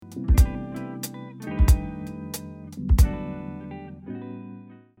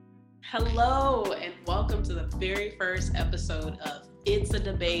Hello, and welcome to the very first episode of It's a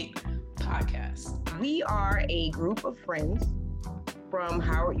Debate podcast. We are a group of friends from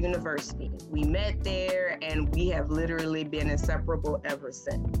Howard University. We met there and we have literally been inseparable ever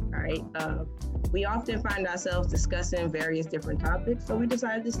since, all right? We often find ourselves discussing various different topics, so we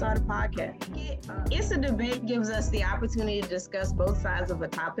decided to start a podcast. It's a Debate gives us the opportunity to discuss both sides of a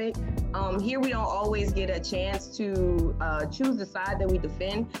topic. Here we don't always get a chance to choose the side that we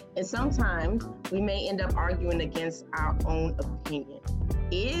defend, and sometimes we may end up arguing against our own opinion.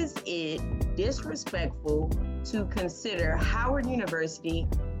 Is it disrespectful to consider Howard University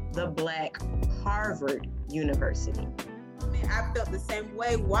the Black Harvard University? I felt the same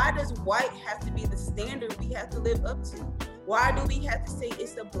way. Why does white have to be the standard we have to live up to? Why do we have to say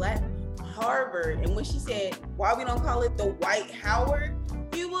it's the Black Harvard? And when she said, why we don't call it the White Howard,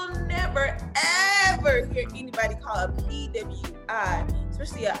 you will never, ever hear anybody call a PWI,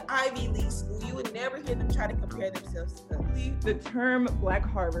 especially an Ivy League school. You would never hear them try to compare themselves to them. The term Black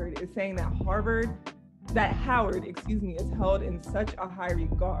Harvard is saying that Howard is held in such a high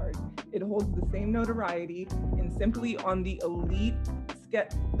regard. It holds the same notoriety and simply on the elite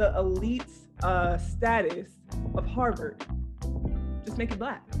status of Harvard. Just make it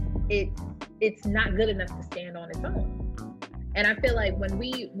Black. It's not good enough to stand on its own. And I feel like when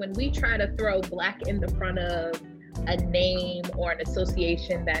we try to throw Black in the front of a name or an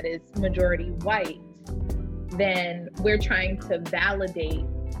association that is majority white, then we're trying to validate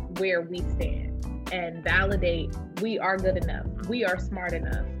where we stand and validate we are good enough, we are smart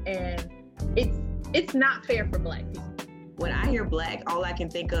enough, and it's not fair for Black people. When I hear Black, all I can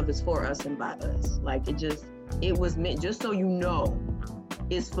think of is for us and by us. Like it was meant, just so you know,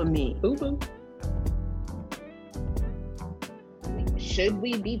 it's for me. Boo-boo. Should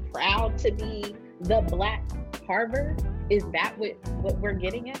we be proud to be the Black Harvard? Is that what we're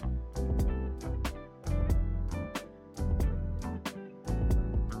getting at?